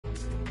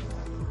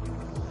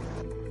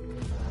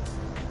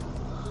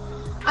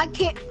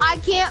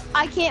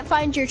I can't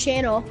find your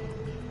channel.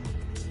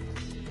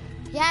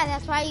 Yeah,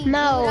 that's why you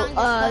No, do it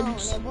on your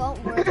phone. It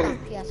won't work on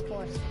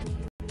PS4.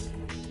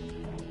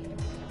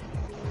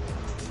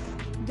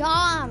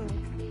 Dom.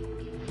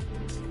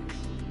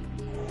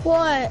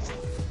 What?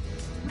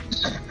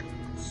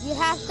 You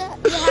have to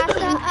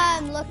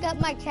look up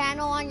my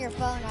channel on your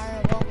phone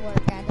or it won't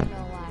work. I don't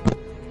know why.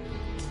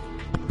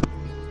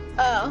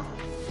 Oh.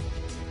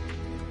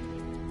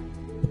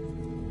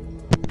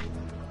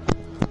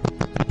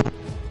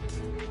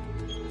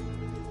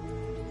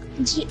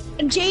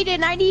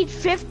 Jaden, I need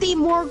 50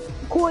 more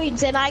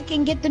coins and I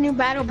can get the new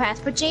battle pass.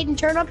 But Jaden,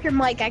 turn up your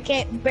mic. I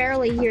can't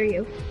barely hear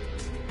you.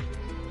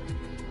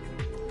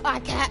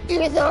 I can't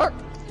either.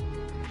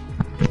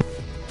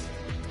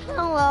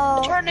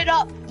 Hello. Turn it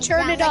up.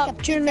 Turn it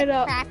up. Turn it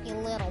up. Crap, you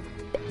little.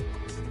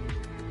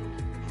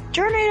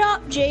 Turn it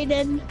up,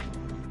 Jaden.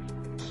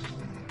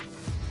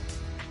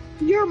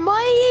 You're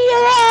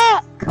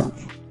maniac.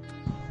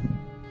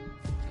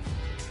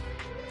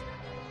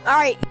 All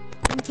right,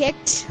 I'm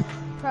kicked.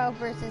 Pro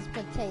versus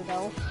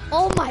potato.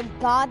 Oh my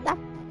god, that.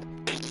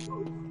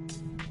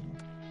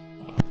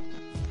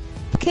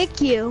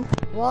 Kick you.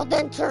 Well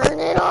then turn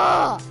it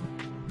off.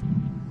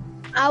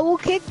 I will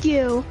kick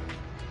you.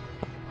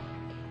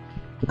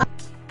 I'll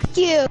kick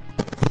you.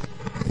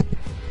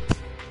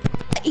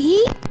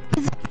 He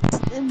is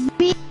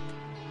being.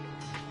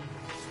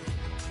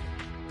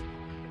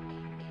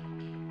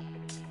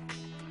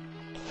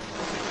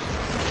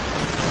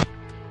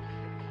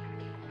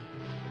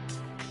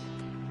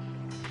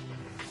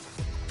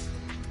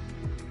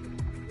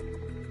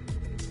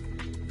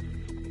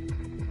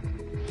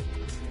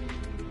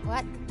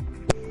 What?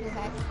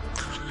 Okay.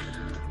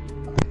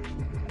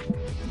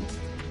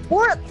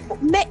 Or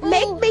make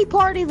me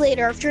party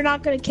later if you're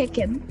not gonna kick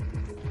him.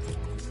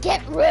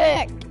 Get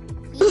wrecked.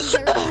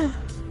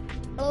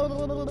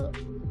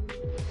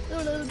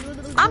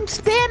 I'm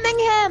spamming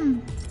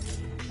him.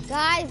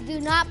 Guys,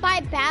 do not buy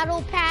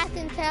battle pass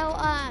until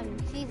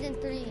season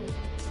 3.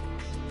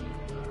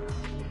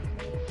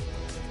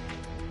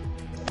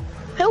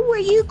 Who were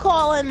you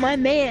calling my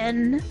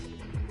man?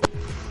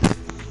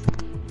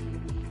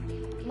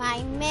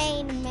 My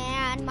main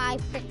man, my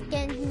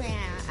freaking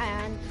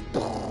man.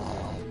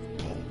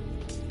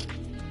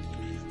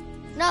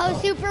 No,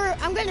 Super,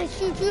 I'm gonna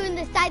shoot you in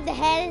the side of the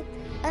head,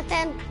 and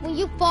then when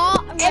you fall,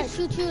 I'm gonna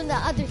shoot you in the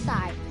other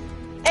side.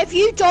 If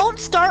you don't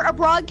start a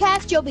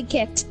broadcast, you'll be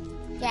kicked.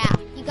 Yeah,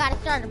 you gotta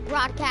start a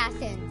broadcast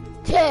in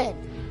 10,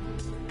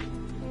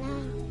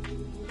 9,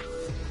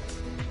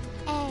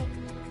 8,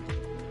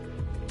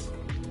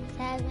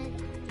 7,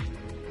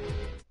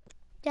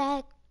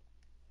 6,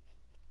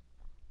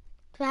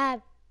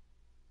 5,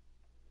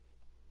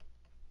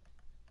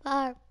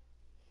 4.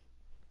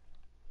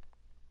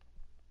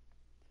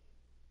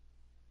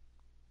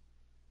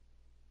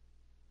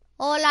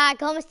 Hola,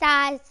 ¿cómo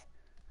estás?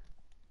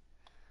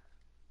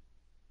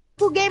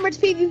 Gamers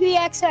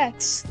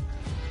PvPXX.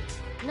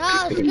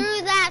 No,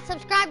 screw that.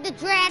 Subscribe to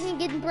Dragon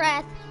Getting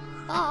Breath.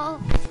 Uh-oh.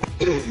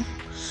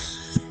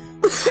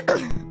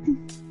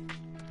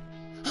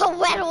 Oh,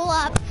 wettle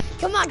up.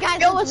 Come on, guys.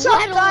 Yo, what's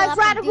up, guys?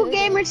 Radical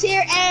Gamers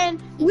here, and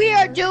we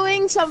are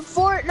doing some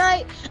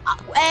Fortnite.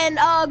 And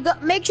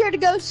make sure to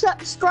go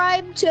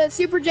subscribe to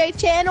Super J's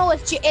channel.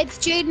 It's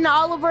Jaden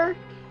Oliver.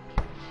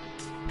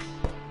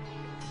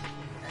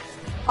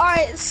 All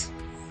right.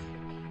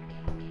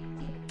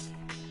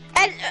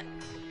 And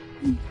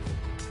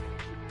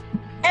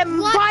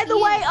by the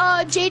way,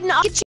 Jaden,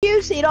 I'll get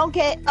you so you don't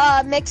get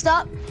mixed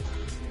up.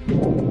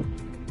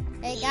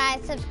 Hey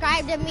guys,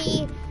 subscribe to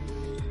me.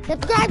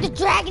 Subscribe to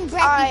Dragon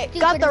Breath. Alright,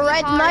 got the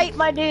red knight,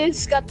 my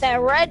dudes. Got that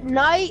red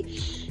knight.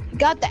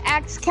 Got the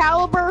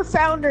Excalibur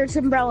Founders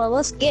umbrella.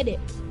 Let's get it.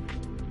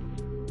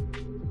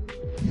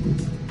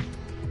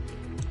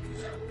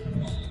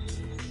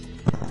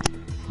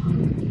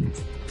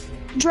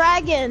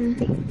 Dragon.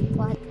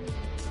 What?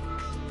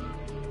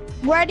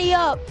 Ready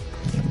up.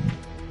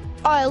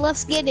 Alright,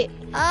 let's get it.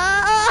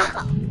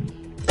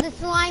 The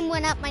slime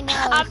went up my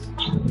nose.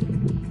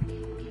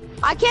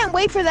 I can't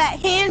wait for that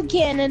hand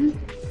cannon.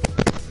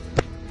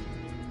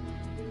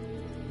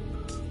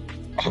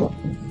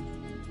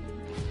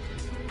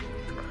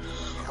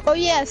 Oh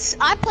yes,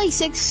 I play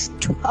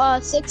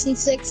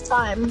 66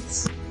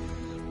 times.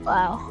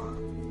 Wow.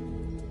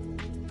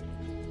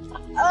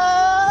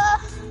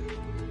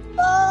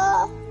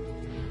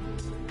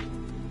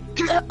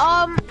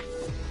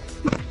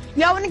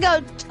 Y'all wanna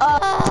go,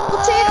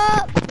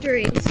 potato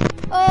factories.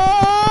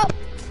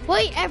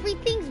 Wait,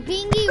 everything's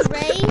being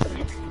erased?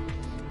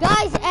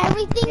 Guys,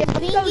 everything's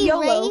being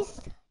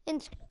erased,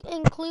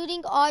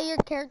 including all your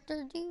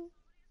character dudes?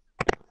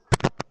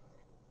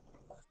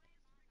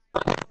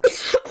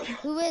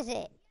 Who is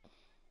it?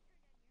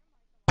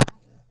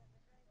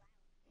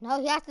 No,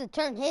 he has to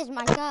turn his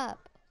mic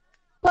up.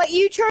 But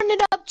you turned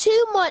it up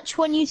too much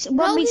when we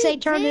say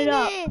turn it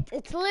up.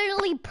 It's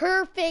literally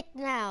perfect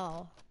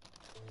now.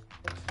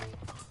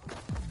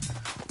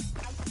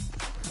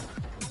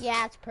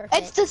 Yeah, it's perfect.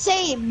 It's the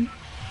same.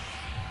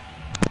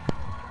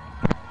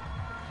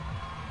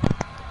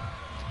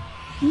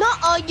 No,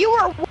 you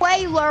were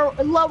way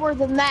lower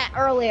than that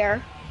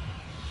earlier.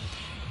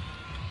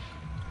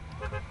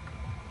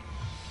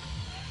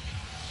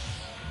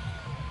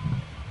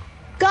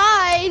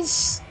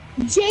 Guys,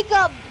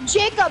 Jacob,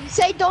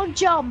 say don't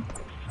jump.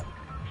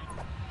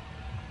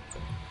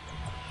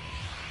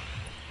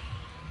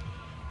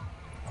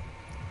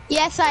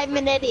 Yes, I'm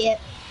an idiot.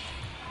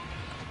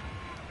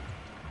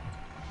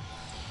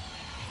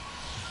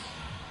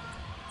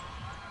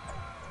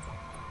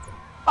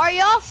 Are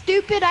y'all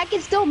stupid? I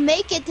can still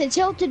make it to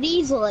Tilted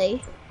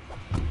easily.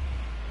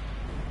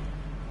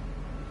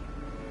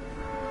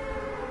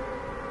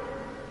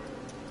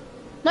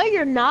 No,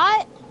 you're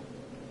not.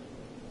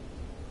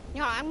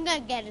 No, I'm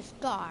gonna get a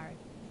scar.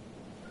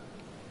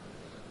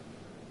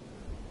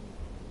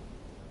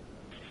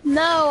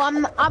 No,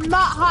 I'm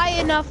not high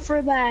enough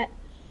for that.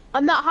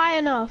 I'm not high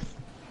enough.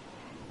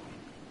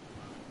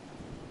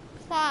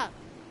 Stop.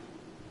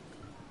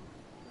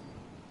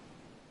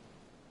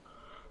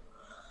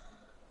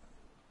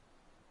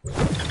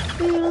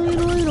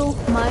 Leedle,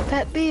 my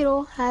pet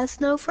beetle has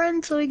no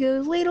friends, so he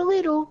goes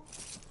leedle.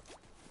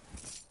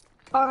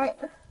 Alright,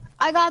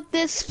 I got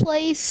this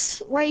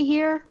place right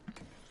here.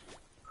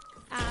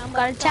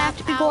 Got a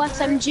tactical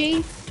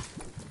SMG.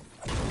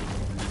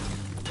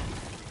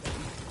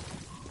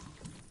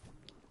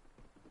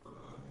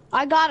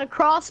 I got a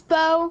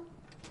crossbow.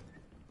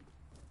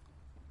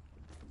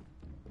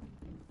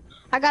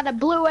 I got a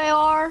blue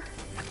AR.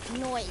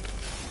 Noise.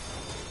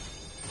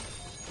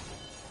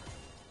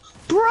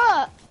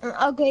 Bruh!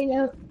 Okay,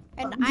 no.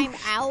 And I'm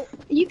out.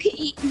 You can.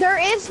 There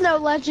is no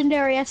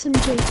legendary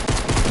SMG.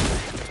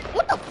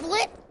 What the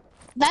flip?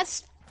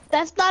 That's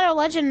not a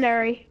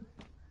legendary.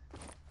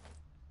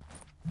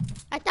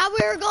 I thought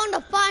we were going to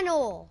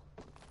funnel.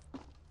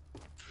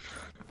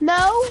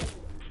 No.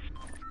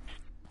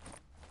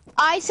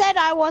 I said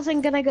I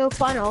wasn't gonna go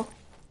funnel.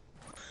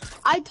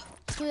 I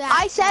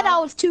said I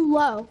was too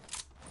low.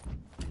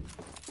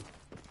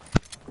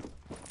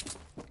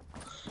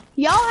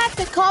 Y'all have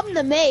to come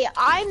to me.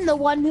 I'm the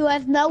one who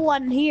has no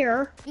one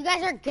here. You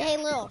guys are gay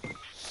little.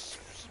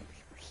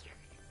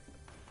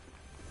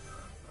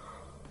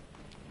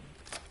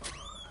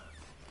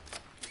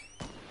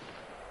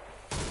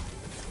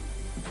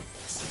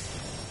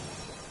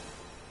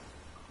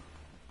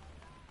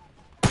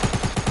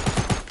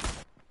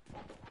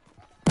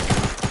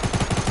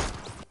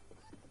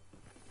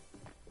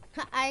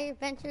 I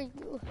venture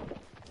you.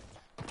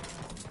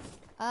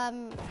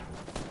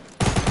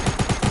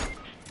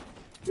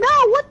 No,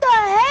 what the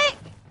heck?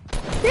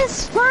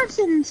 This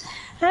person's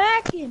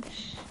hacking.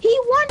 He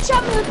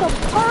one-shot me with a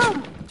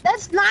pump.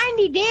 That's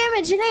 90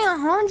 damage. It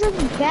ain't 100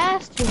 and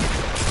faster.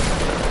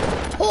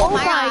 Oh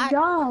my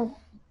god.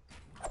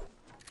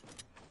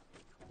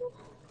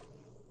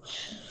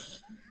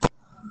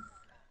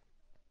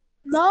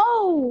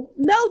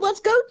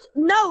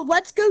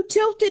 Let's go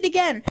tilted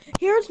again.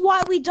 Here's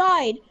why we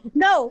died.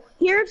 No,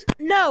 just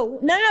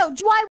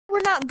why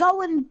we're not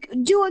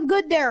doing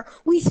good there.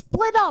 We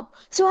split up.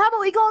 So how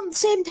about we go on the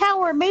same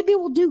tower? Maybe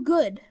we'll do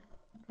good.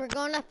 We're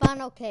going to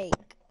funnel cake.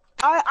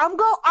 I'm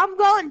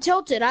going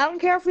tilted. I don't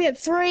care if we have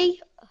 3,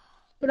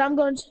 but I'm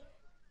going to.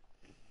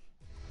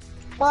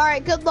 All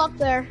right, good luck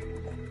there.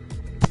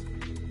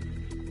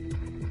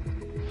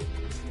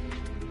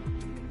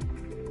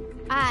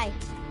 Aye.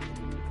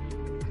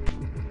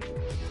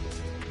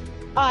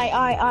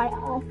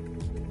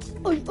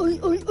 Oi.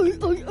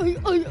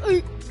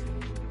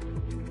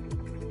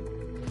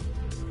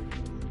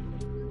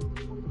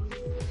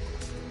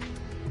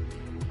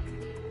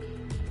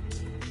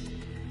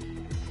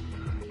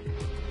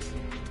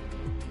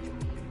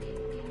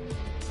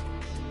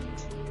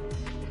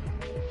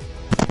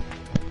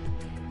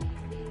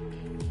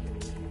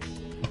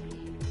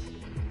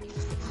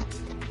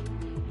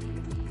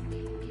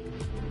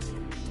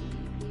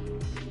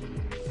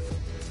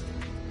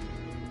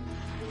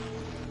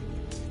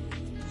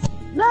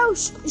 No,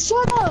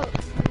 shut up.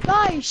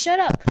 Guys, shut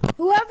up.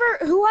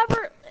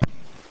 Whoever.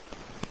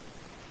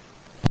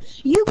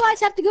 You guys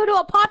have to go to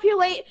a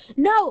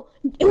No,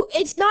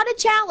 it's not a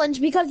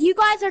challenge because you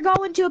guys are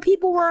going to a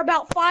people where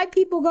about 5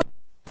 people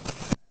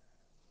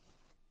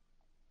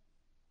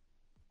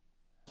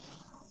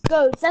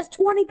goes. That's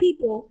 20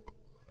 people.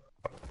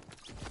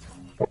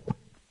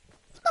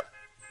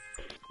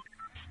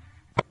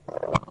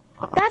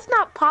 That's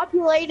not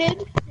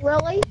populated,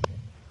 really.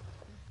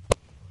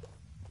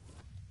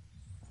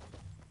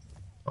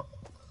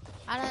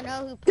 I don't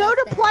know who. Go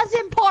to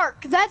Pleasant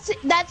Park.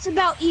 That's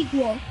about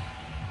equal.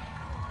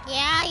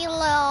 Yeah, you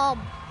little.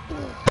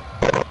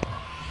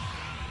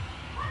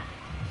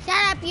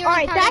 Shut up, you.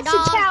 Alright, that's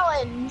a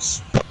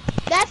challenge.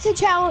 That's a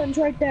challenge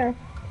right there.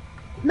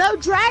 No,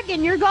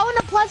 Dragon, you're going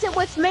to Pleasant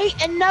with me,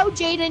 and no,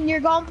 Jaden, you're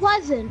going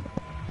Pleasant.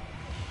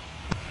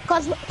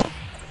 Cause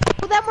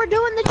then we're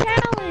doing the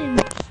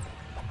challenge.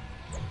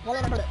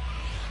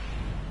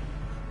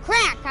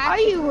 Crack! Are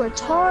you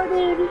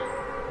retarded?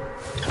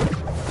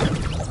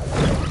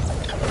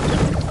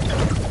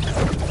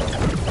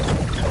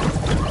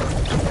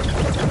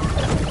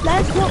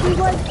 That's what we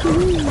like to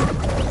do.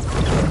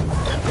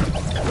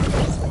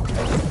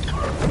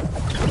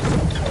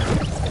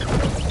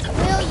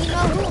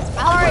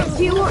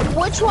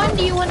 which one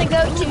do you want to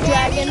go to,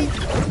 Dragon?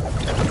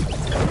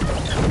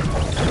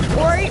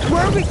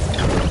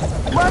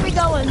 Where are we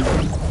going?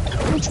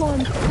 Which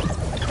one?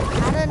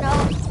 I don't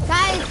know.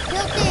 Guys,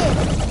 tilt it.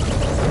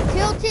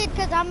 Tilt it,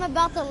 because I'm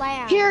about to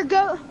land. Here,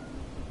 go.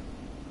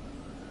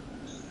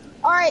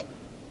 Alright.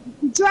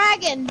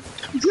 Dragon,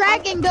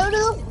 go to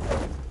the...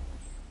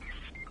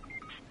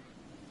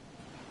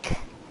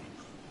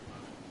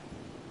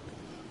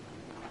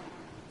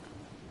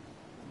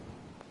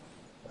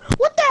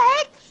 What the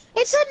heck?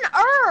 It's an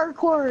error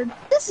cord.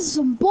 This is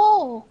some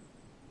bull.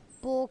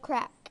 Bull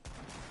crap.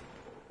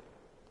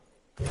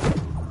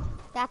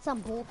 That's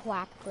some bull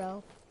quack,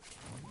 bro.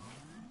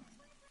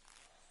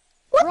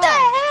 What the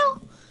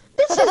hell?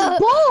 This is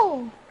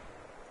bull.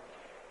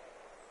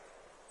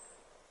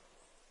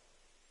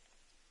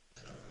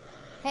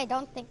 Hey,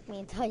 don't thank me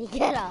until you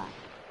get up.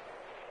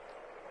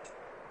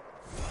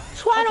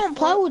 That's why I don't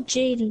play with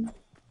Jaden.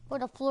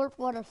 What a flirt,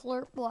 what a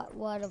flirt, what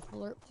a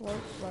flirt, flirt.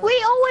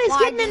 We always Why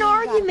get in do an you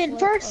gotta argument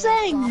flirt first or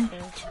thing.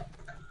 flopper?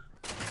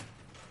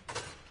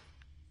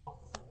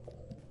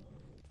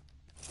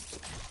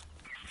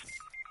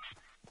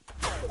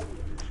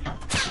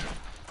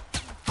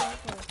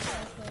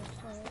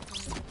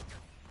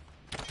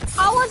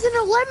 I wasn't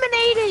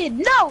eliminated.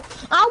 No,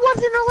 I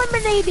wasn't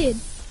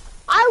eliminated.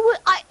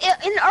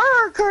 An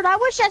error occurred. I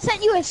wish I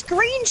sent you a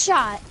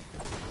screenshot.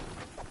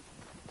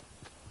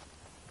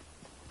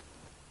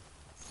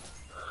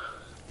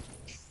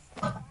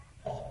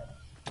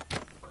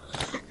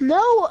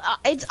 No,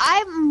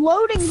 I'm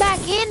loading back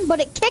in,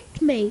 but it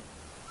kicked me.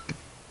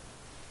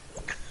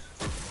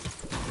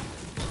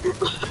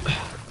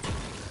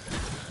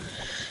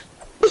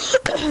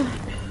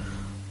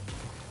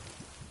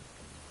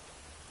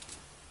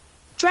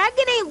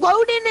 Dragon ain't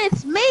loading,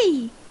 it's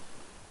me.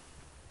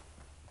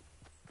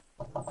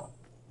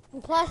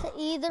 And plus,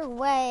 either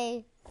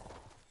way,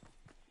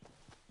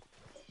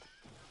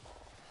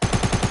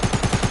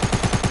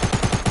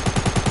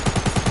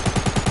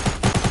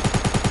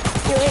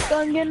 You ain't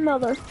gonna get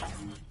another.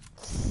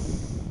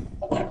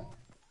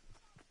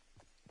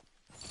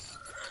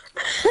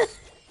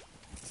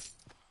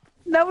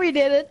 No, we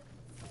didn't.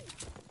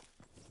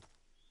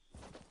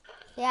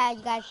 yeah,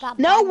 you guys got.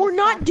 No, we're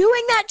not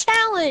doing that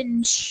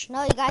challenge.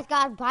 No, you guys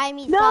gotta buy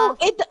me No,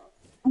 stuff.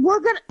 we're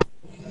gonna.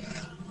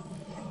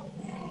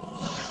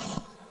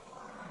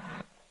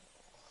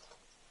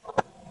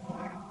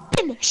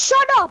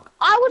 Shut up!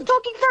 I was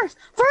talking first.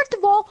 First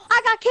of all,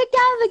 I got kicked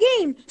out of the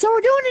game, so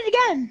we're doing it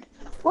again.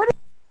 What?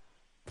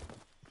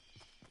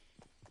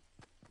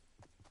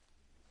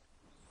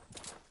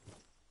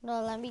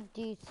 No, let me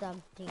do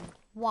something.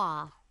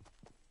 Wah.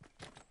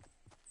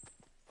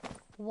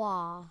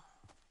 Wah.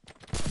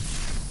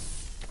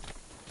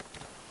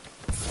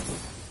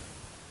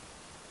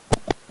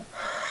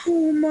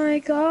 Oh my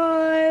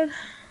god.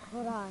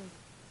 Hold on.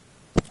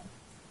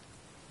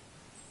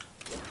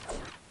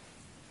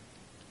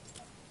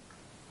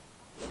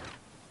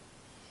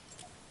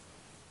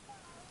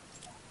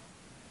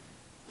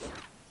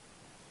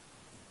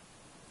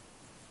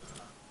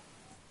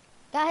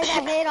 Guys,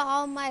 I hate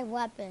all my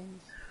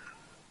weapons.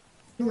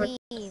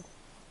 Leave.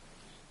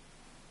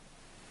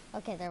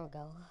 Okay, there we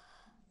go.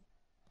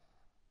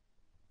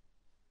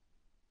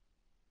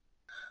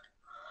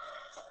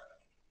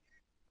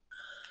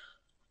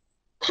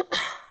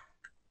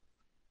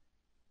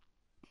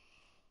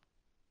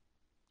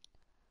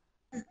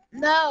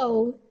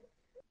 No.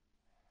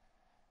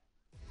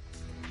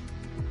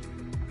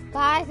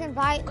 Guys,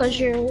 invite Because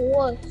me. you're a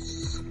wuss.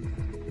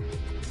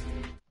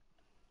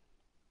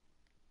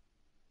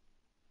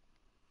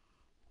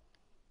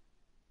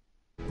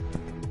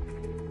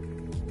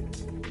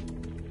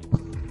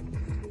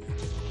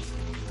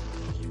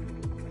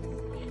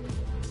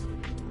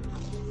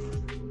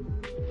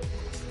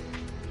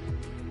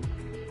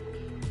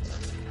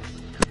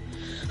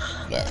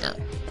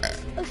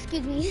 Oh,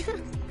 excuse me.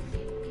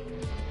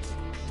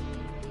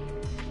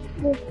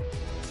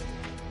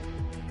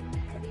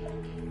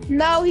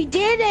 No, he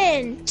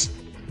didn't.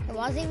 It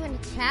wasn't even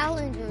a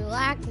challenge.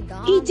 Relax,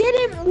 Dom. He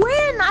didn't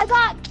win. I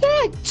got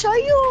kicked. Are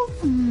you?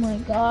 Oh my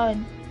god.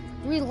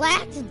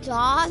 Relax,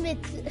 Dom.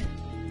 It's.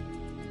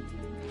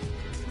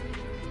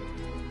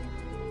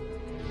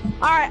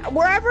 Alright,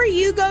 wherever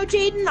you go,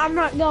 Jaden, I'm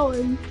not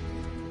going.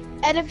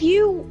 And if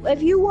you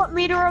want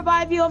me to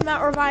revive you, I'm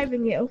not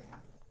reviving you.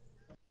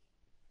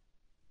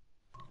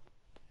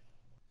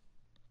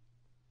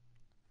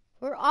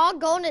 We're all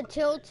going to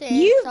Tilted.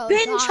 You've so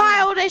been Dom,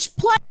 childish.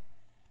 Play.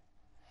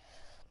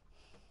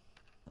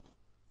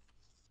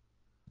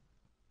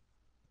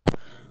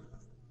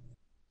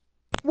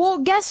 Well,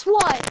 guess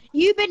what?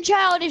 You've been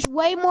childish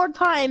way more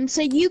times,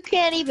 so you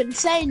can't even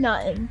say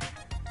nothing.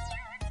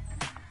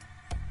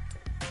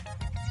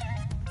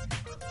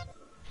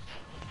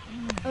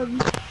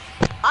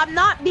 I'm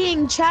not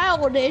being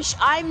childish.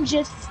 I'm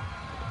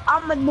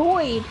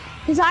annoyed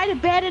because I had a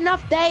bad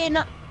enough day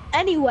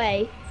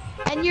anyway,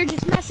 and you're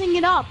just messing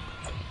it up.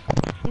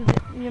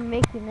 You're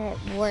making it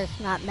worse,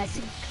 not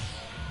messing.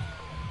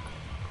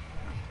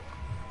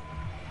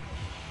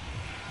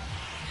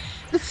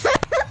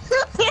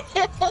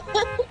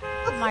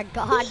 Oh my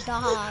god,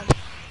 dog.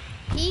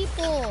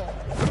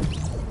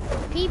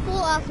 People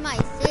of my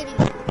city.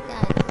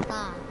 Guys,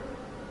 stop.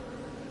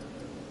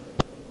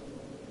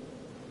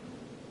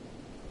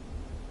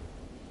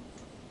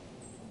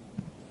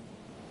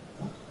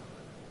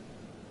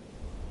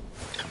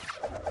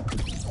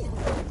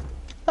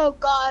 Oh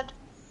God.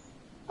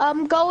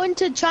 I'm going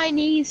to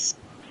Chinese.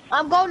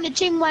 I'm going to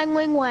Ching Wang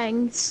Wing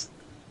Wangs.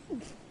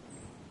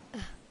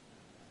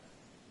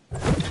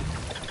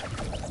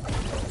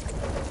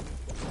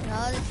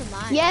 No, this is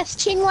mine. Yes,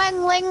 Ching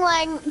Wang Ling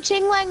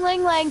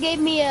Lang gave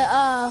me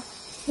a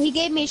he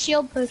gave me a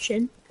shield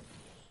potion.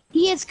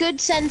 He is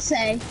good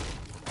sensei.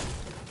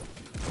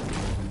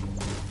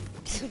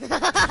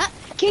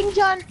 Kim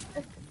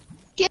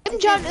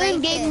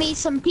Jong-un gave me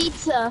some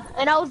pizza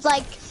and I was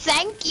like,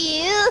 thank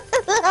you.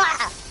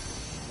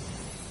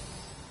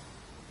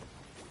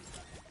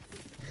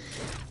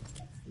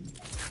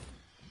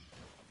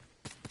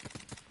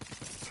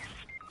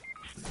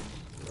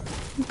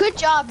 Good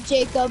job,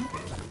 Jacob.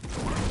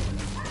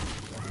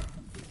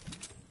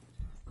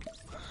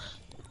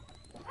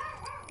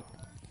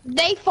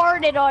 They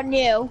farted on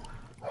you.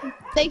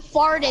 They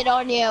farted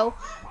on you.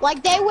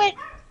 Like they went.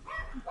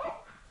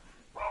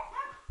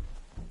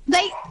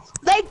 They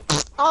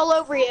all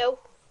over you.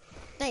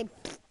 They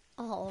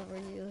all over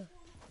you.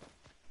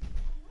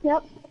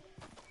 Yep.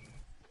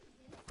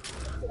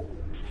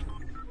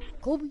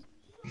 Kobe.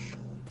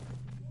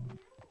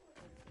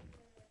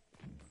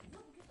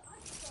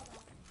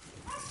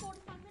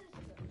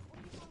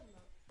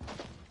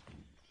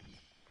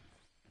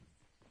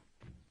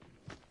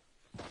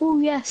 Oh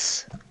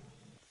yes.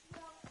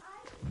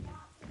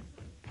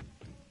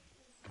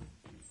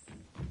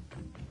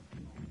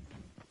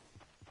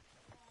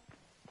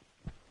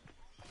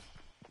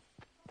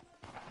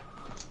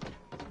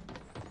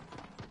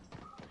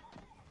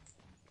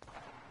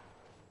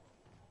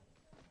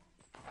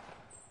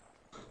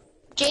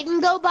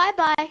 Jaden, go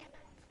bye-bye.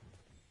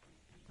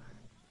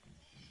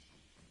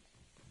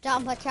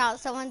 John, watch out.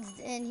 Someone's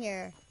in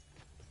here.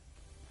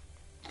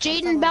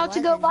 Jaden about to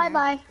go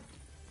bye-bye.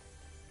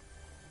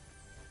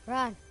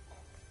 Run.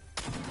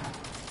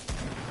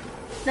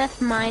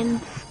 That's mine.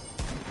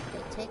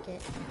 Okay, take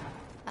it.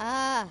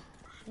 Ah.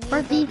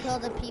 Where's these? Kill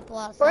the people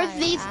outside. Where's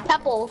these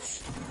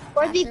pebbles?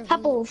 Where's these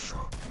pebbles?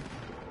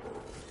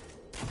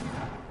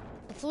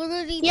 The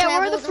fruity yeah, pebbles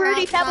where are the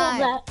fruity pebbles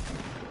at?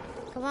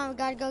 Come on, we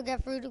gotta go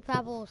get fruity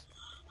pebbles.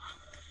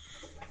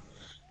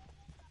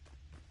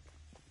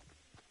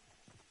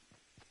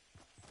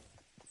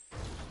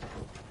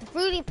 The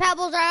fruity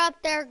pebbles are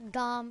up there,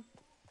 dumb.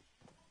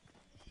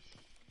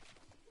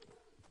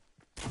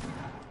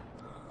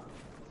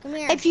 Come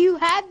here. If you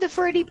had the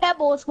fruity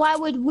pebbles, why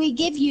would we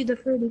give you the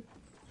fruity?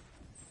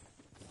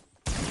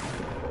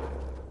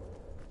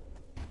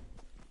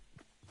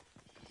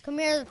 Come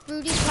here, the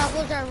fruity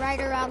pebbles are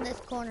right around this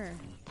corner.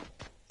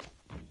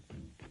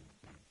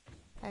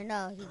 I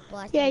know, he's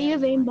blocking. Yeah, you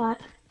have aimbot.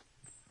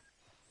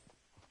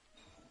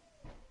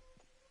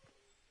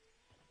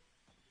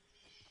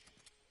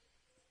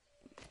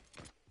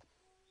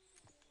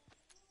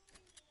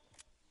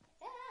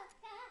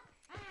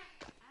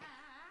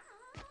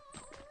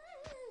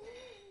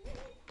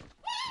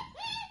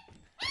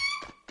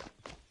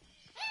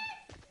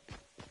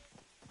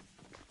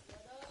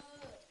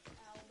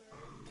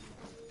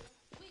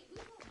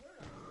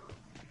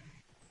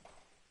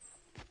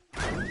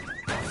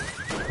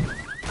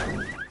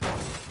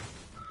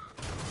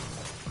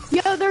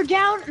 Yo, they're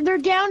down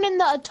in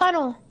the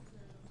tunnel.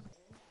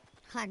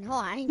 I know,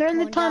 I ain't They're in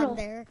the going down tunnel.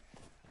 there.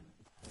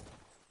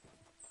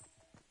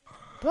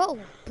 Bro,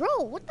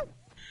 what the?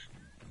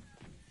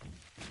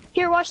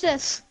 Here, watch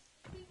this.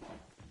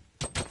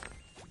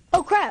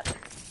 Oh crap.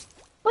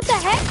 What the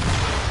heck?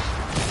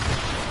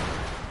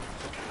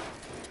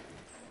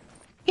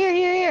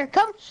 Here.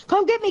 Come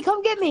get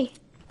me.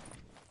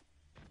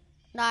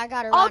 No, I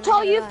gotta run. I'll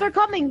tell you if they're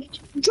coming.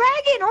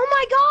 Dragon, oh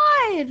my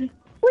god!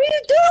 What are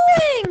you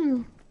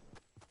doing?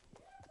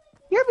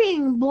 You're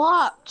being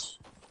blocked.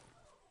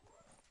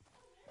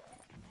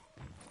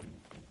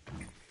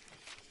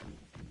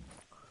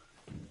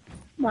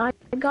 My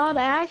god,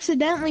 I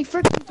accidentally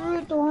freaking threw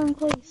it the wrong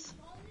place.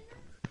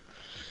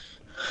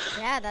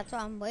 Yeah, that's why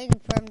I'm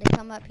waiting for him to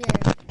come up here.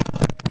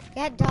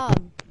 Get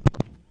dumb.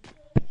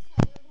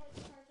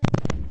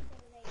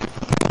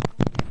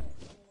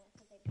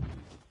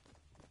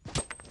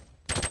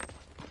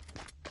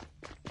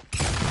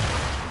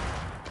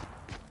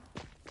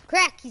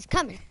 Crack, he's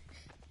coming.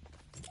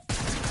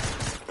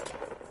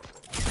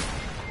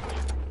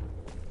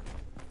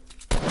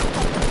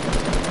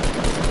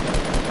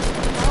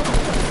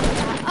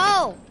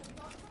 Oh!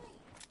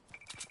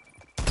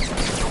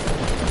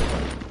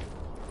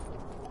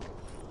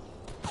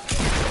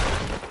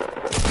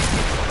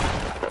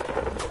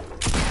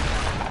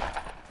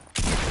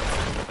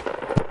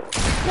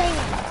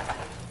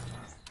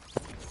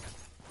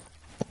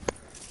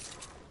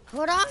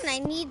 Hold on, I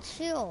need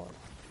shield.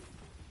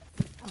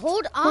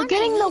 Hold on. We're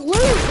getting the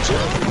loot,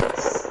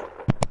 Jesus.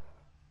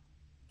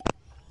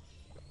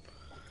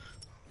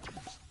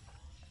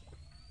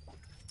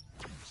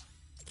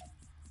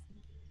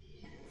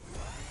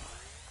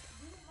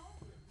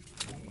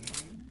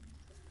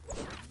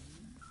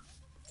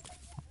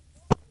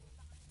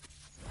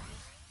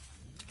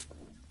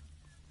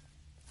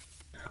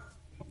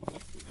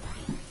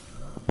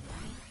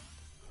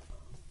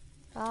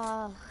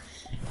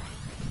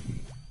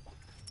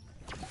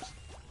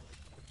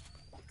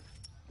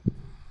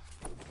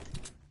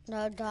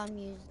 No, Dom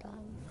used Dom.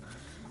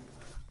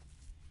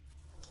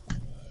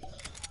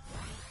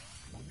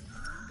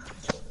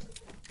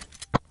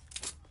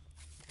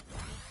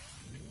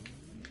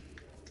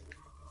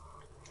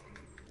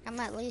 I'm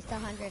at least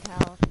 100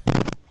 health.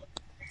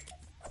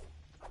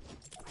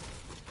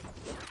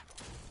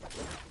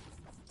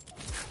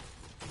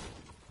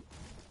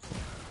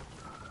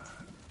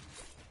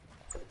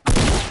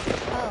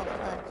 Oh,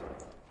 fuck.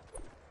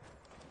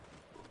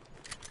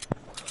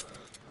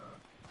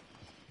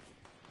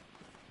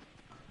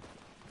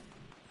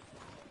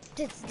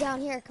 It's down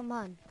here, come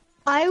on.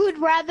 I would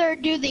rather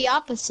do the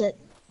opposite.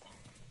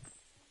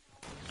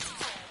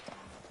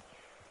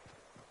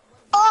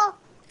 Oh!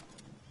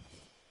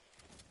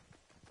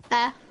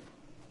 Ah.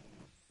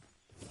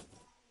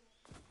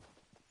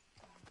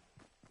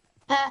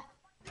 Ah.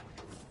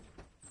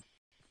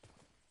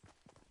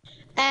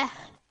 Ah.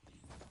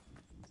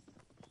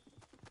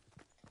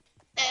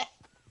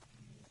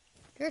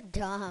 You're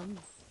dumb.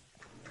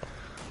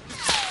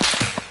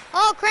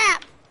 Oh,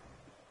 crap!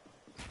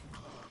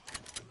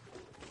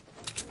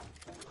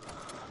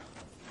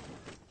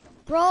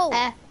 Bro!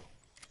 I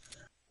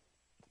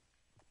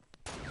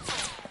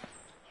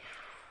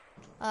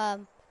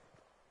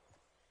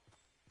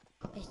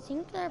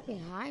think they're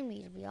behind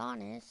me, to be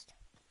honest.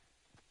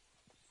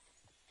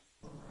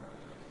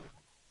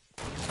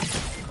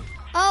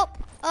 Oh!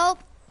 Oh!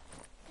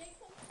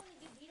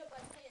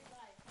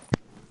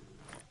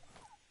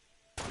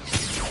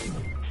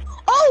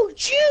 Oh,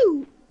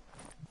 shoot!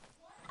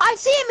 I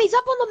see him, he's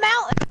up on the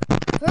mountain.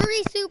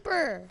 Hurry,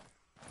 Super!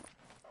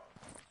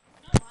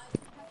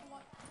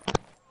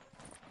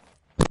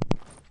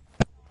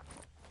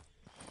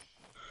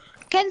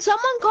 Can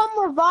someone come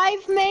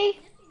revive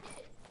me?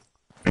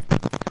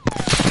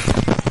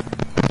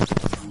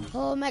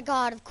 Oh my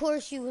god, of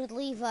course you would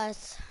leave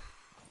us.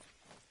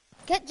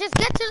 Just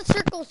get to the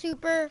circle,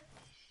 Super.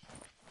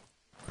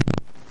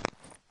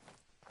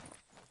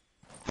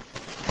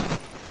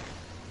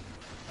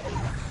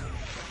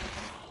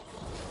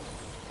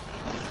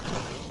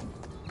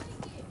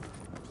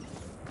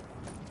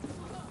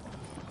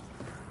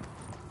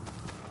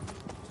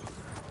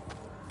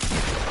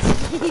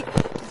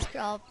 Just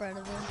crawl in front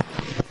of him.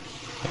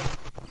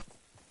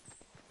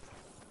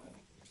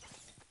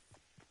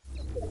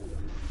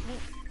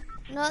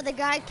 No, the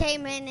guy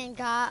came in and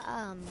got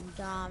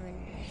Dom and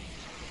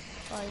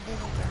well, he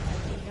didn't get me.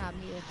 He got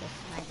me with the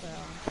sniper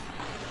on.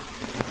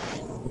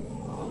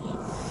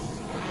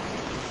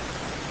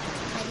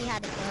 And he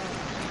had to go.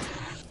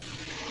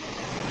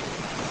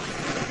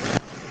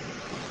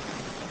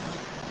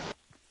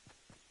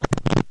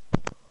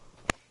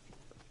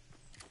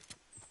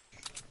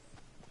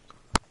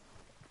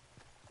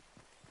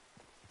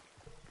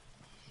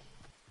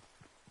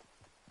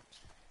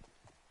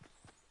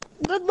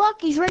 Good luck,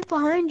 he's right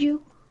behind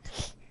you.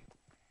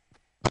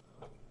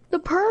 The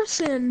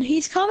person,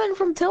 he's coming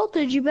from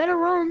Tilted, you better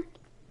run.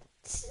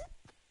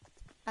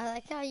 I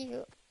like how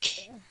you...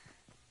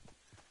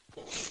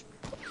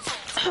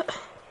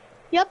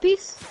 Yep,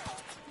 peace.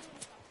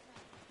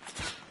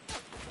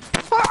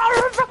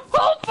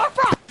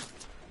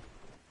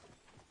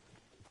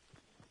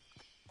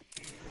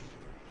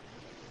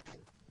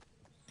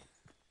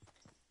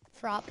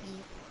 Floppy.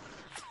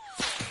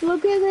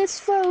 Look at this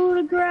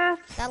photograph.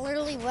 That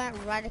literally went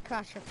right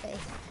across your face.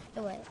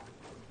 The way.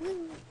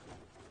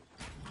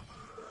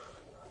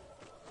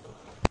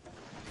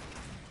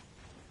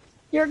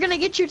 You're gonna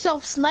get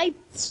yourself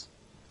sniped.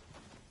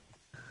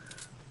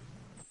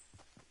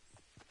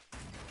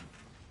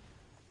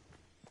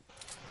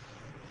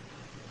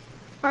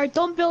 Alright,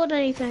 don't build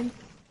anything.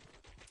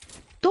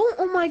 Don't,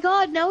 oh my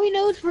god, now he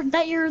knows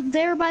that you're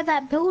there by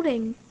that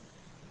building.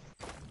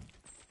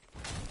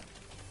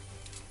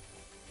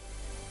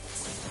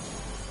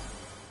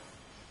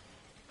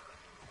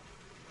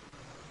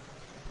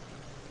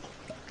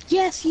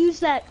 Yes, use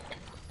that.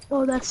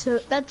 Oh, that's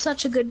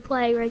such a good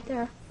play right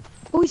there.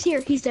 Oh, he's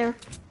here, he's there.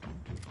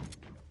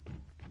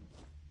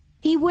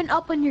 He went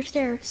up on your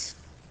stairs.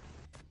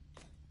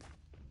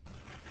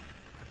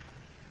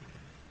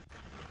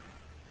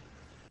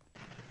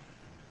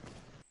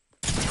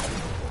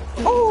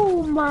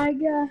 Oh my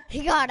god.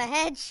 He got a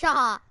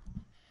headshot.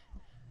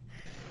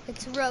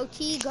 It's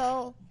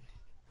Rotigo.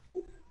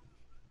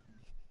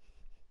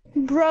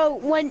 Bro,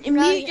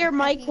 mute your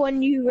mic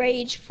when you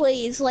rage,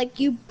 please. Like,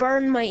 you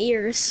burn my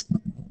ears.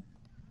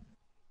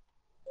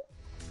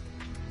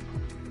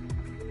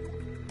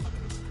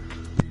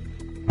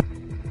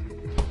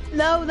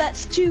 No,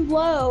 that's too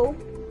low.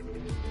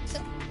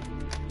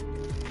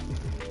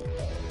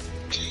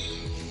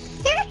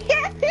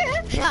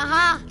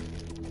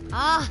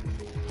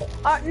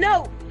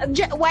 No,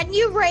 when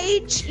you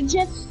rage,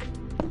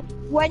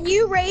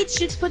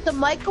 just put the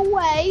mic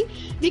away,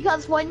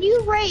 because when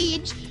you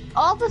rage,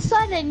 all of a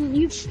sudden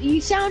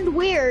you sound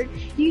weird.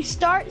 You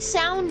start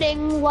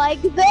sounding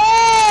like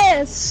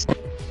this.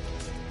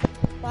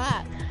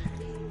 What?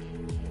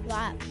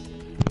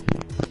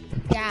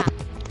 Yeah.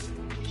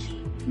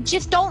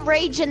 Just don't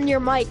rage in your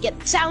mic.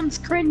 It sounds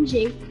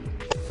cringy.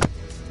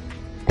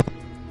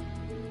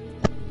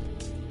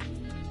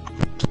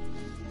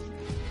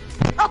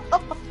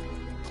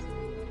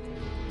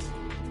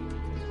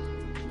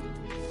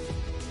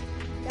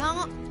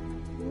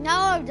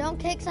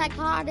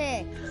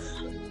 psychotic.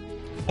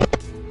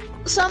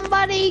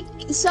 Somebody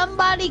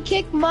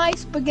kick my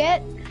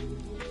spaghetti.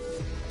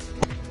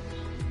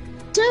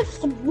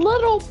 This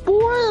little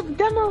boy is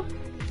gonna.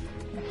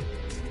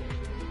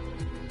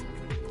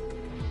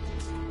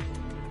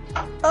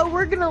 Oh,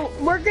 we're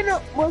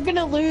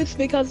gonna lose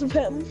because of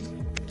him.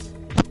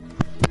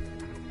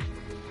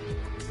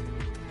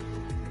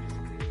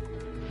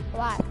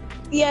 What?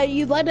 Yeah,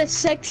 you let a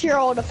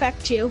 6-year-old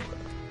affect you.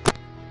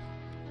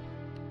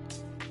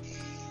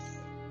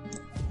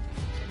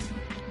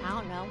 I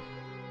don't know.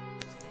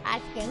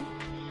 Asking.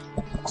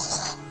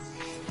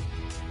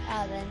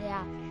 Oh, then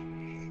yeah.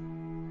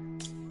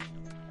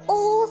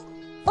 Oh,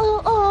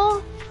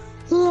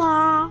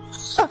 la,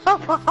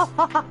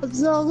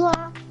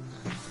 la.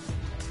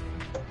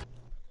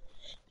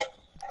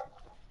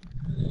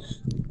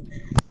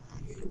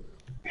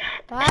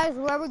 Guys,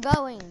 where are we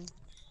going?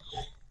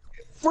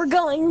 We're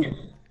going.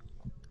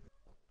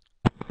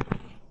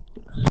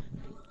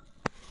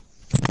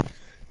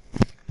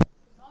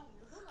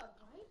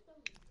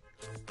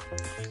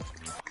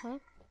 Huh?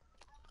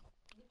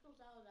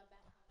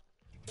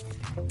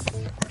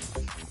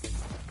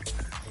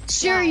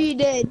 Sure you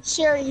did.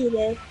 Sure you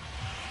did.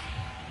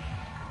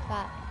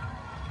 But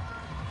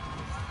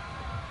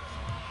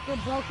you're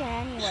broken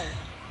anyway.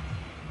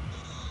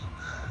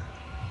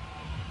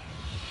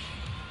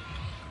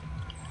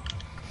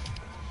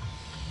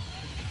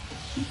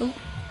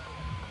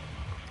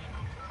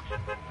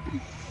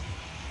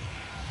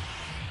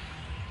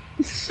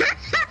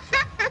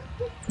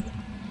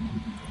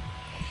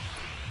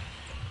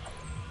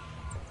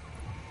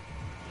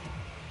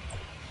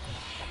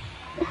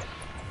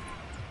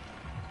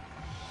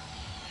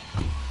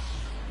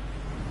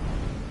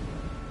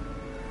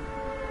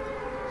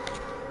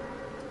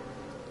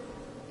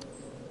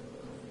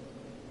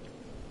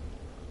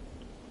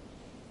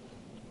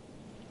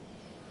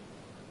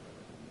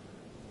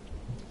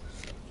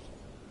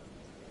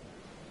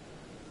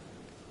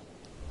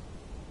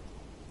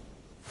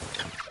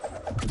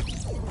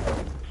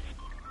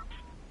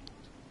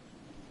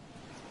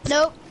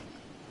 Nope.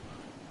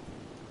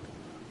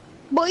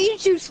 Boy, you're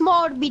too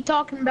small to be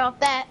talking about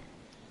that.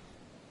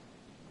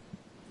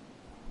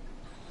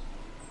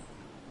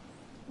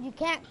 You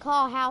can't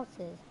call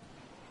houses.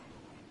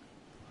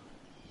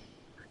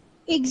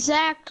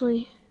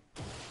 Exactly.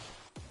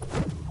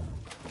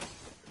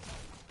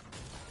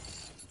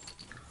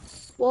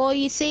 Well,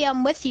 you see,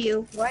 I'm with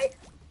you, right?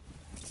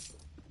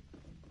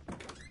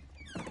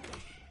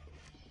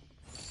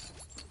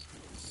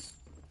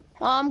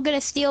 Well, I'm gonna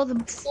steal the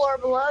floor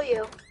below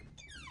you.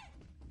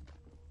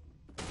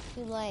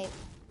 Too late.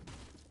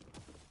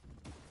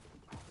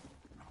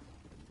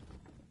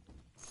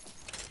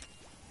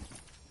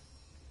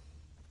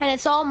 And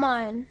it's all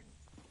mine.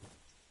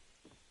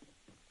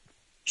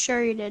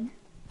 Sure you did.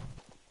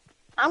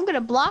 I'm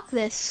gonna block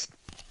this.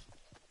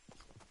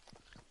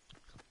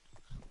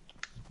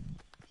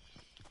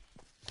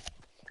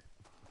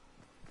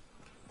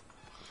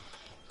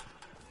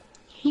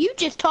 You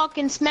just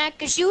talking smack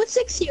cause you a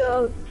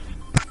 6-year-old.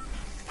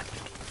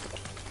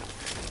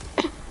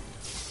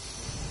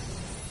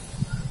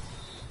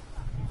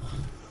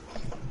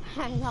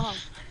 I know.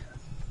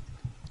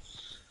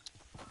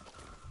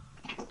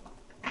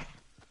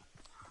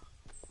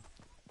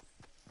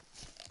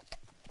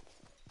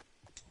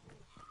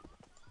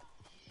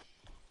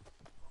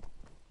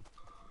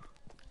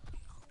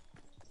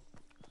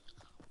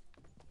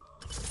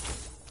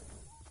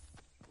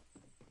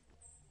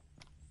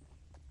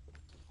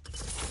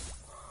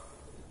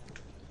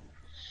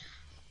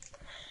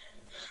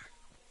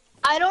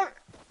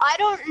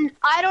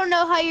 I don't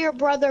know how your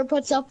brother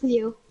puts up with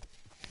you.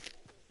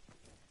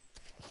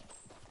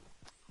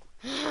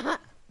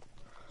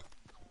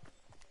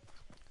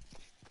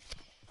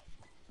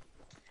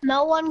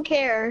 No one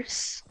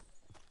cares.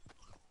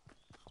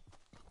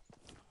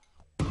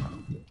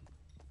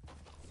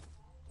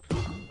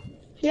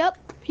 Yep,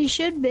 he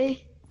should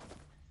be.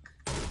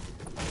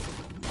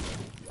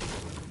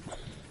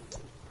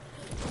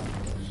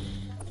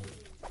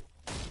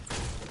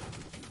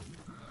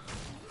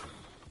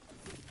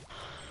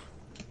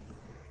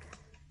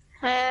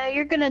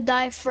 You're gonna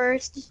die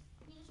first.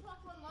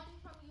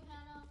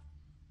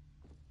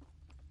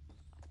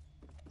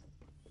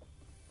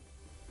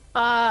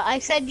 I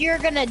said you're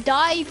gonna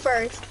die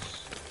first.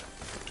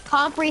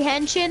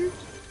 Comprehension?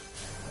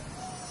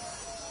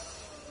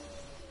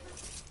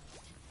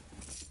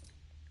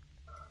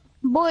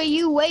 Boy,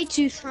 you way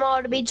too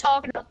small to be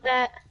talking about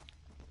that.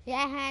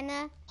 Yeah,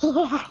 Hannah.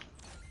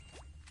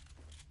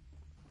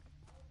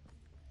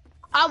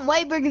 I'm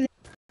way bigger than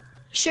you.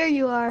 Sure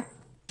you are.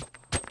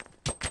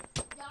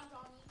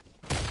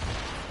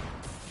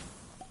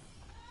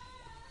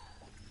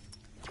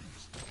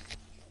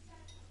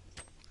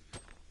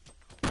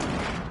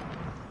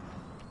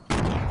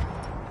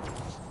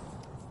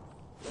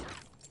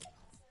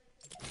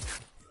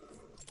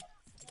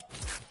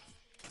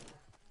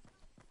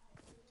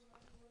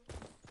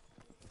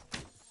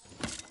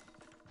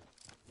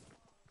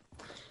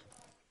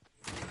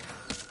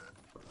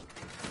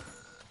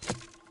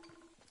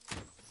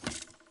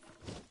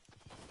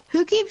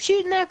 keep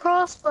shooting that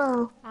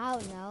crossbow? I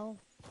don't know.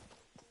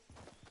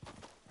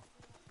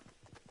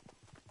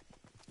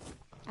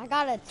 I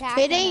got attacked.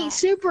 It ain't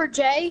Super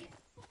J.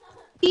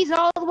 He's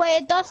all the way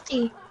at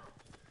Dusty.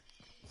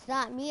 It's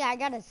not me. I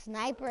got a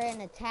sniper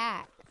and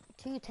attack.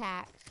 2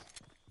 attacks.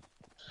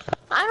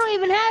 I don't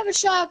even have a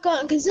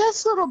shotgun because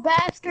this little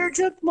bastard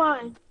took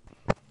mine.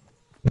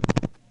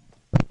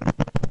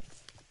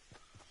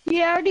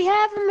 You already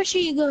have a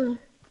machine gun.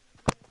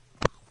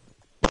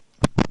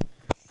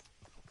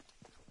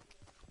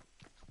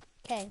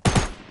 Okay.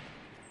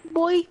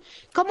 Boy,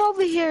 come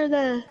over here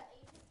then.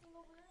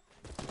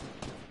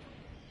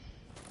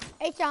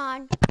 Hey,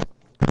 Sean.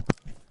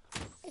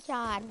 Hey,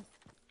 Sean.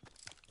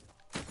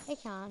 Hey,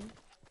 Sean.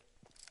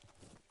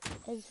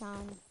 Hey,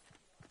 Sean.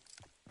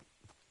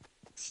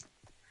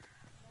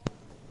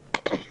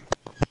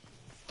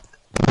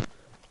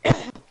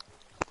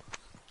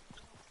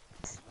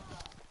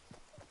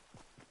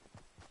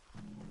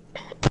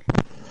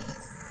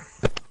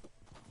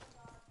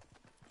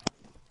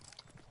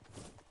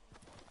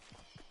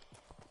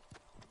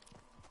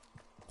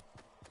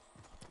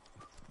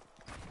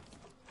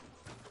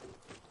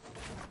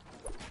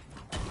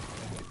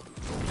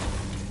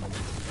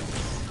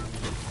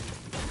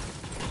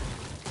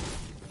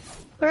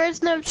 There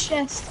is no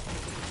chest.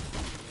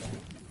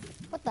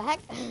 What the heck?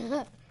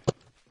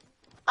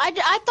 I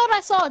thought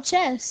I saw a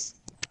chest.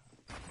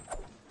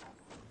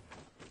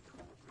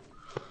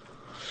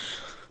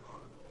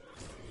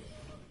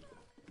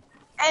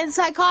 And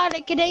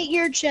Psychotic, it ain't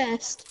your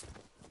chest.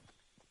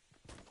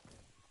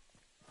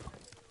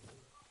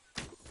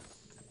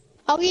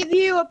 I'll give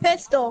you a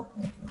pistol.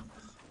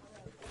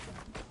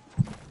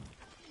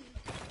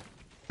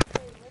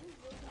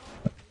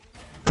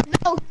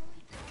 No,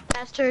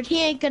 bastard,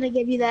 he ain't gonna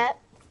give you that.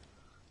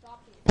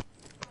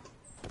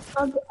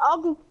 I'll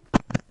go.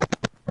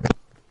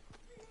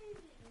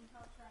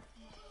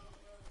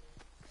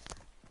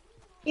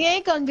 He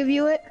ain't gonna give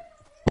you it.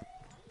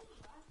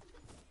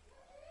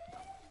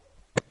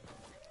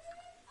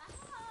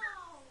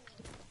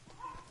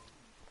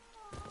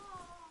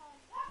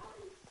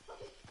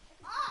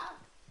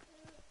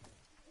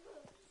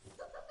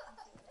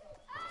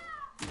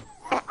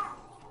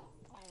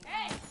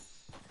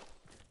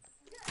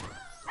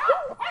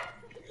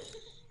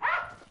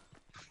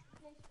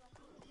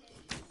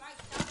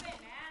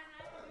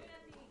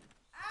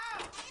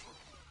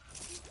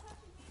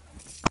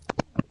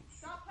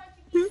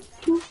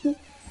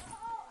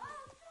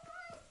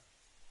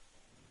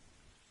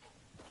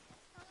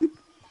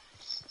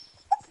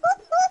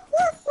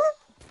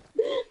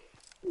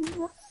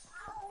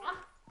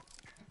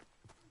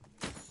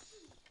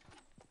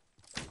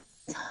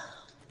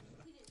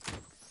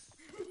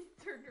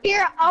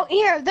 Here, oh,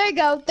 here, there you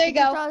go, there you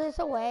go. Throw this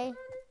away.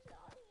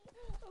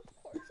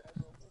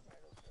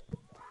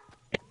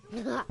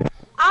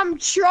 I'm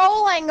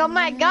trolling, oh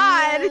my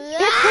god.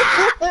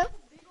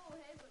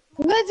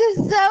 This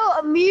is so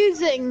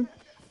amusing.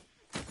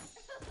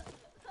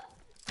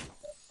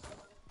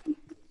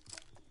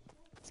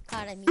 It's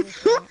kind of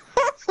amusing.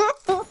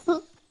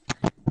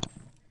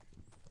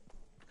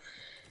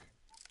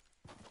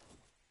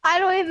 I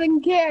don't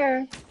even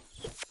care.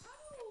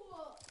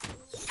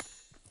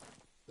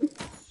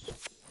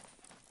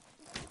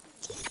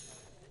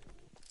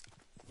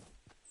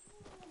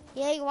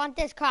 Yeah, you want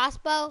this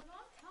crossbow?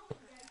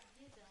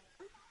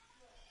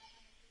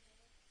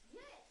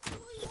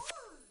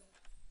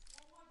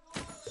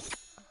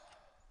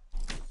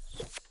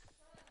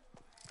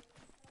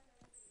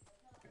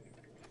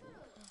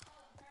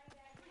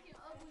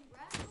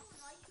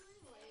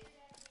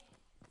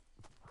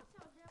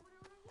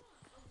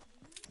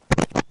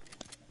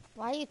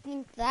 Why do you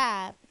think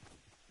that?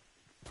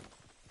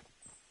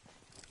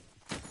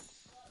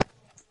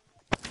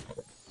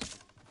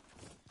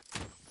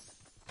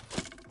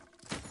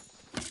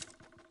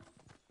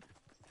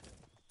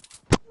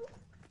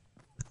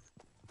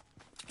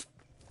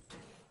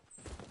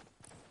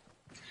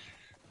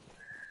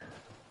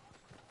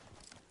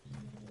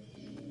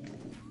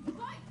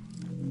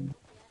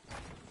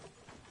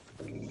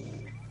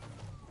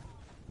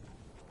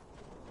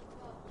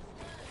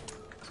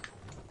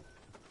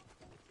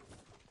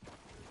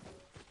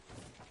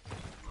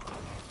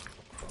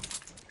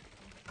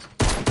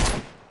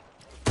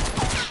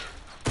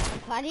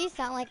 Why do you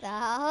sound like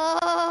that?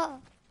 Oh.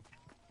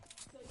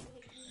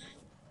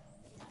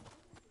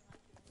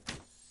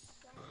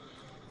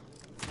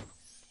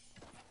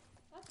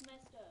 That's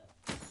messed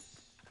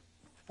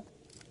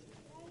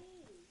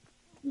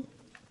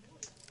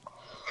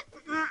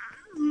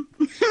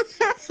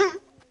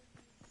up.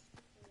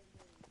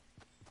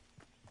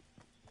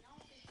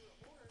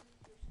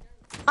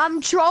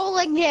 I'm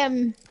trolling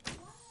him.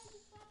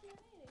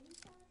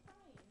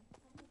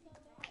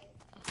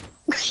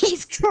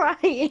 He's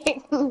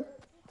crying.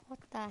 What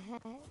the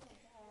heck?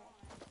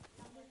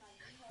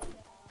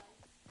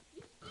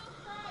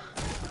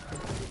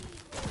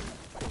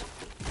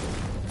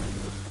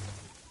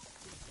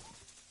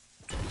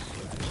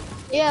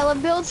 Yeah, let's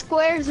build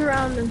squares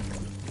around him.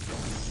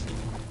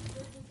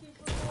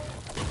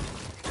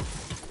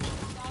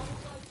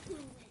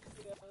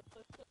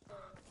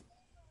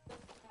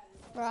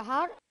 Bro,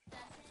 how?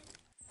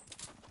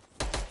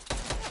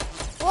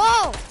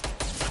 Whoa!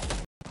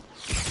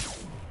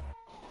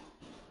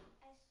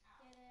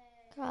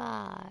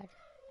 God.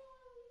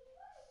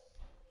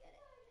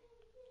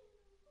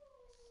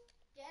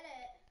 Get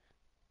it.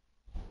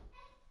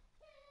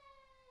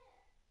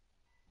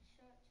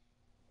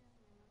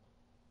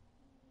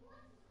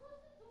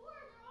 Close the door.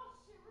 They're all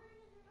shivering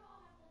and they all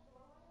have the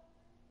door wide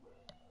open.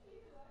 What do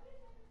you do?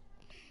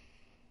 I didn't.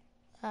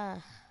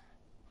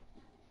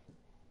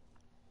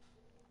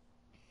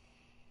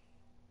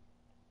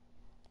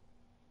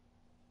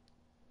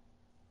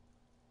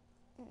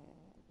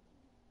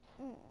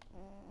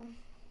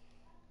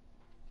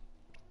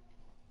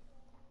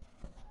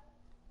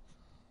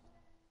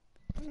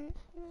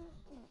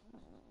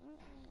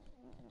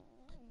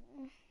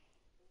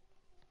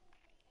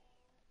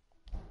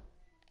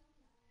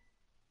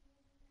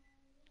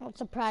 I'm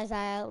surprised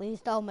I at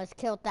least almost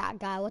killed that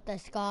guy with a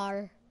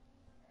scar.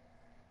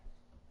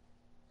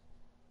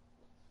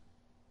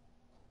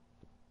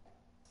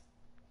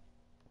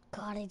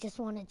 God, I just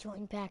want to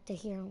join back to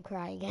hear him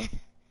cry again.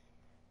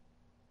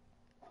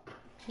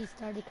 He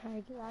started crying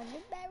again. I'm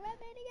in bed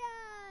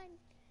again.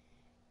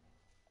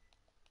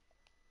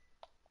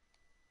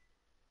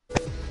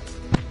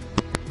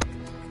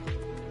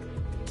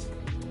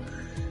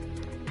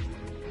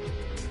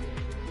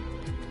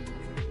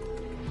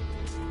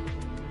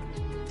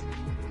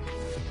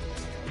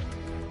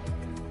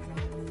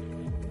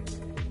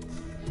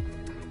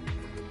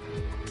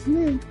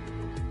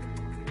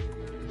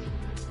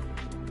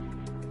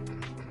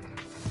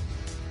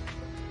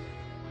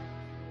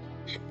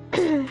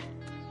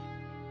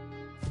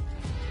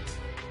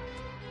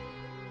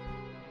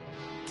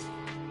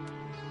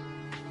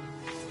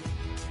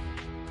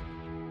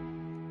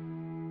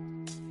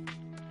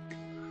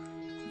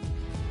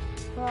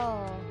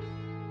 Bro.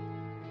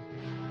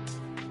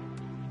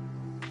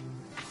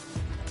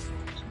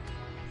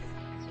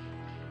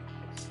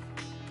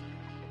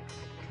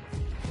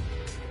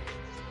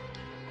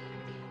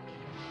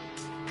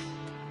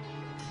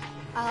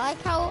 I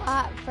like how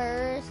at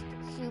first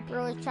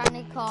Super was trying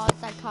to call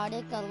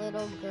psychotic a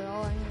little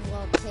girl and a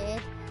little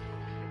kid,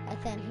 and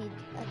then he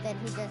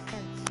just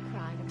starts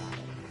crying about it.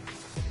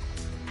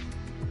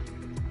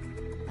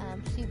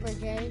 Super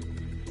J,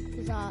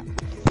 he's all,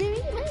 give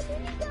me my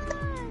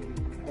minigun!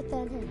 And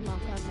then his mom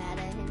got mad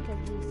at him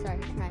because he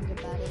started crying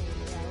about it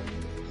and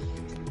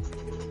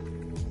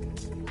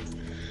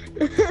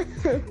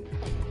yelling.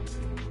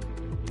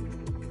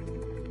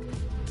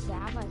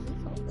 Yeah, but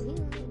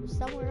he's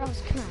somewhere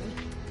else crying.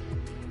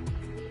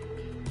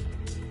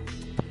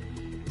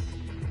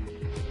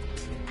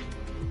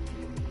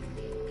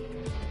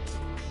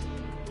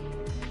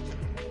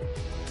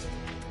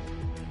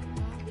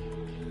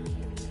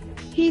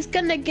 He's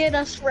gonna get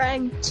us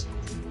ranked.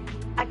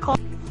 I call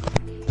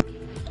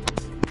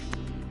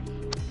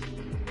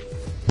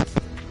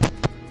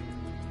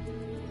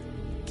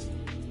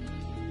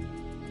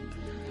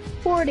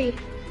 40,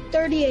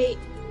 38,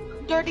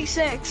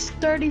 36,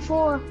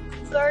 34,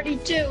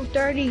 32,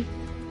 30,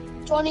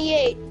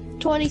 28,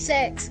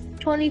 26,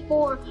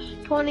 24,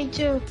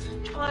 22,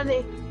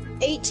 20,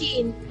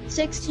 18,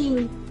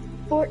 16,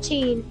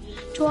 14,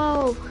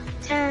 12,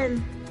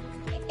 10,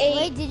 8,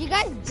 Wait, did you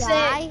guys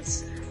die?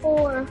 6,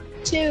 4,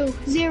 2,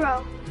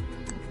 0.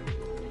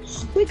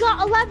 We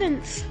got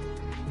 11th.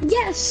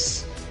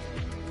 Yes.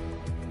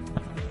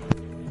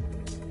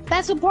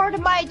 That's a part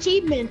of my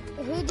achievement.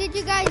 Who did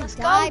you guys Let's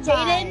die go, by?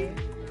 Jaden.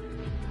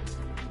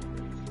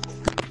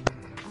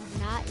 I'm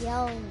not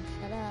yelling.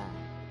 Shut up.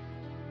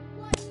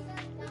 What you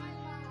guys die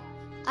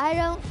by? I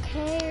don't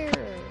care.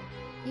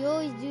 You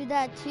always do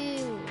that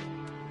too.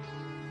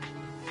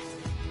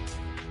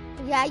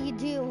 Yeah, you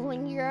do.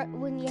 When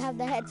you have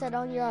the headset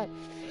on, you're like,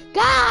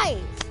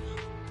 guys.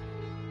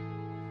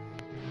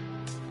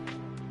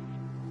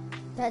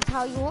 That's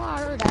how you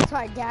are. That's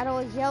why Dad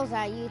always yells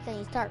at you. Then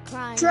you start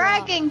crying.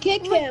 Dragon,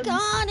 kick Oh my him.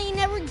 God, he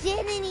never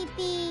did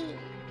anything.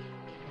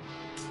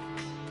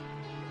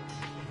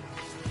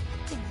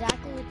 That's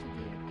exactly what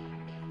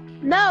you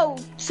do. No,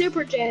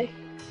 Super J.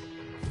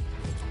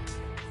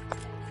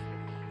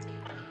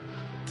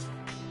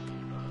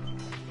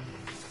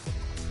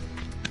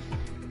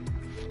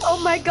 Oh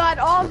my God,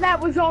 all that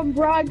was on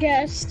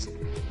broadcast.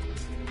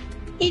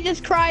 He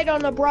just cried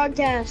on the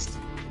broadcast.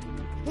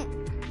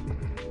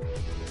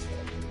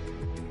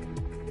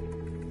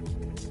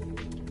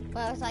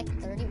 Well, it was like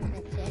 30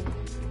 minutes in.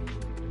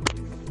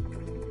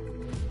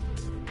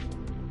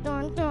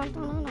 Dun, dun,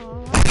 dun,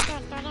 dun,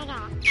 dun, dun, dun,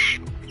 dun.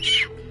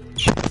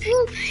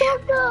 You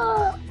suck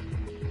up.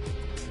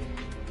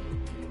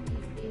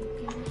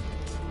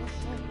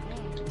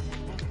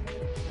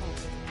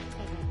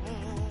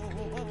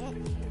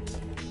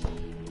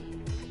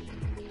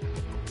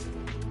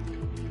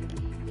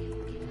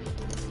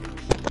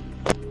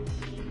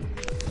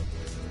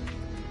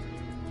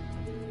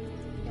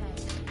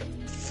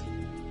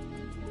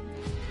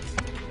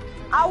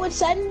 I was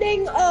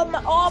sending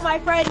all my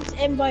friends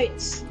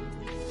invites.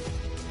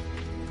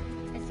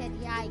 I said,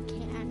 yeah, I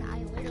can.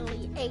 I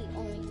literally ate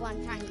only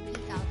one tiny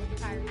piece out of the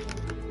entire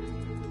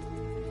thing.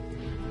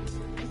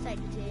 Yes, I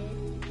did.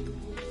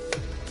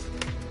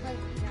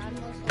 Like, God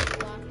most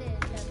unlocked it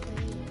except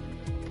me.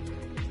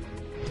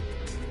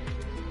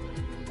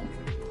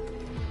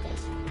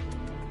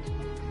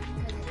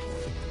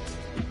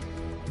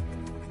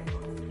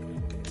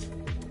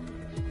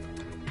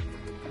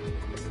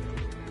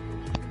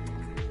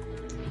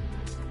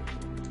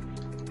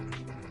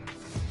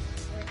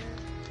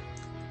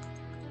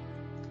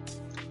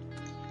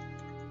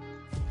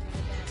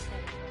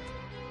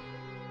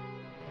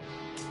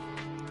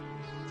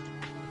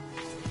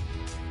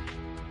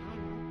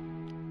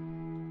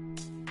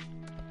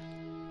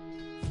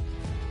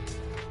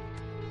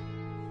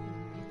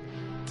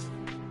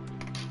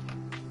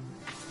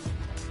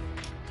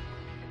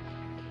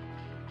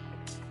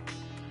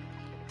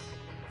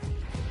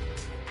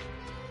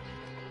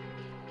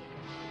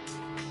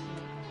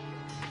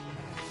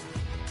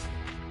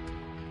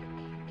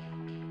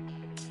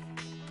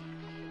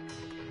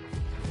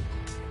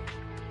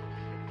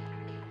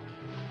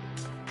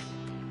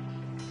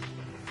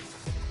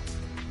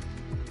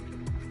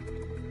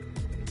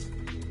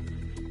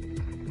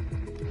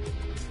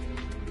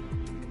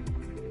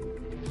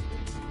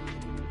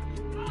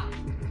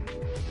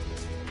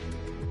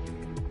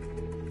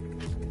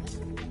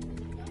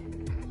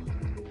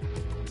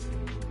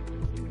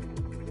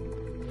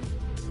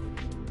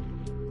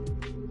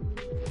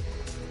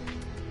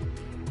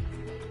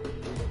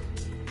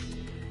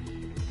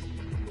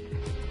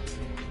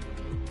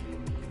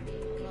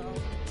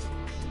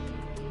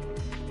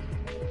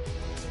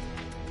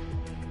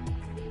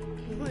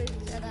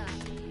 Shut up.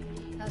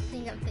 I'll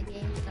think up the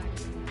game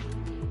started.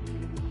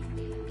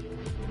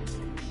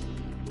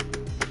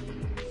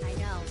 I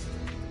know.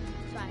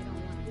 That's why I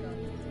don't want to go.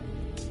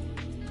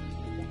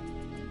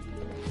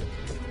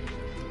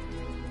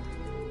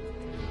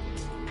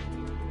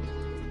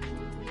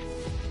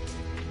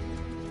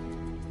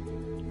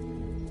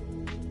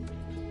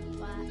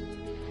 What?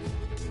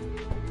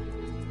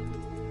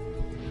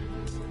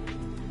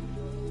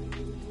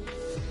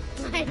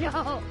 I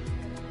know.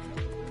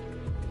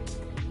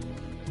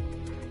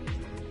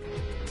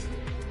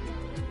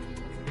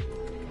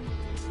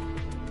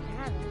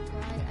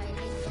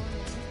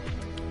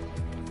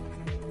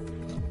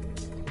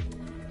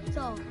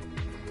 So,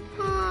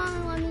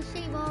 let me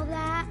save all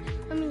that.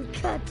 Let me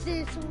cut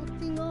this whole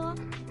thing off.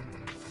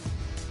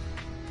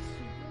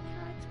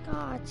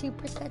 God,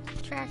 super cut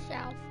the trash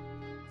out.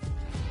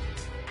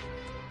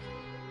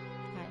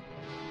 Okay.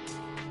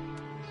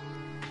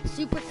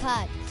 Super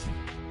cut.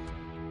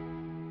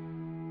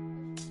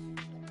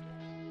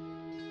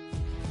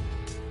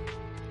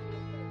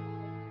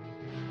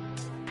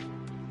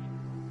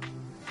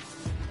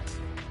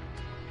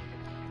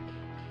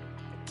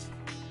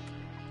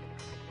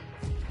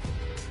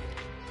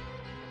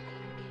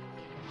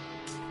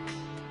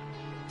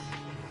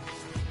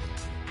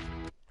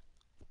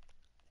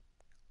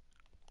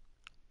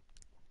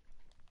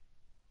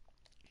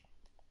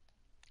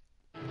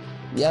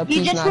 Yeah,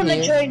 You just want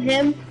to join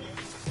him?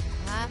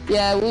 Huh?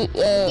 Yeah, we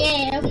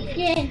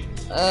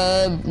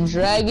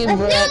Dragon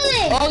Bread.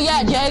 Oh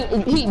yeah,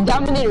 he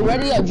dominated.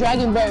 Ready up,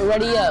 Dragon Bread.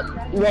 Ready up,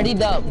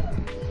 ready up.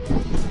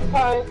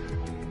 Alright.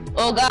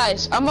 Oh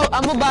guys, I'm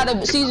about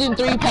a season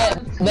 3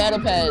 battle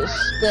pass.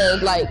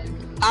 Cause like,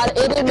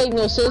 it didn't make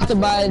no sense to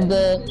buy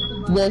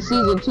the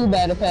season 2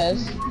 battle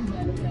pass.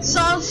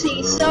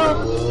 Saucy, so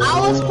I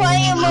was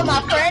playing with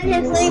my friend,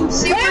 his name's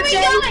Super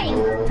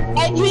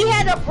and he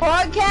had a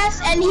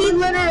broadcast, and he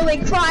literally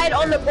cried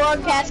on the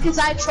broadcast because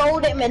I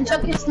trolled him and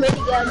took his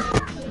minigun.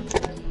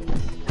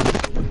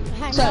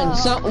 Son,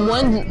 so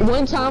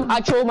one time I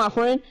trolled my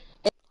friend.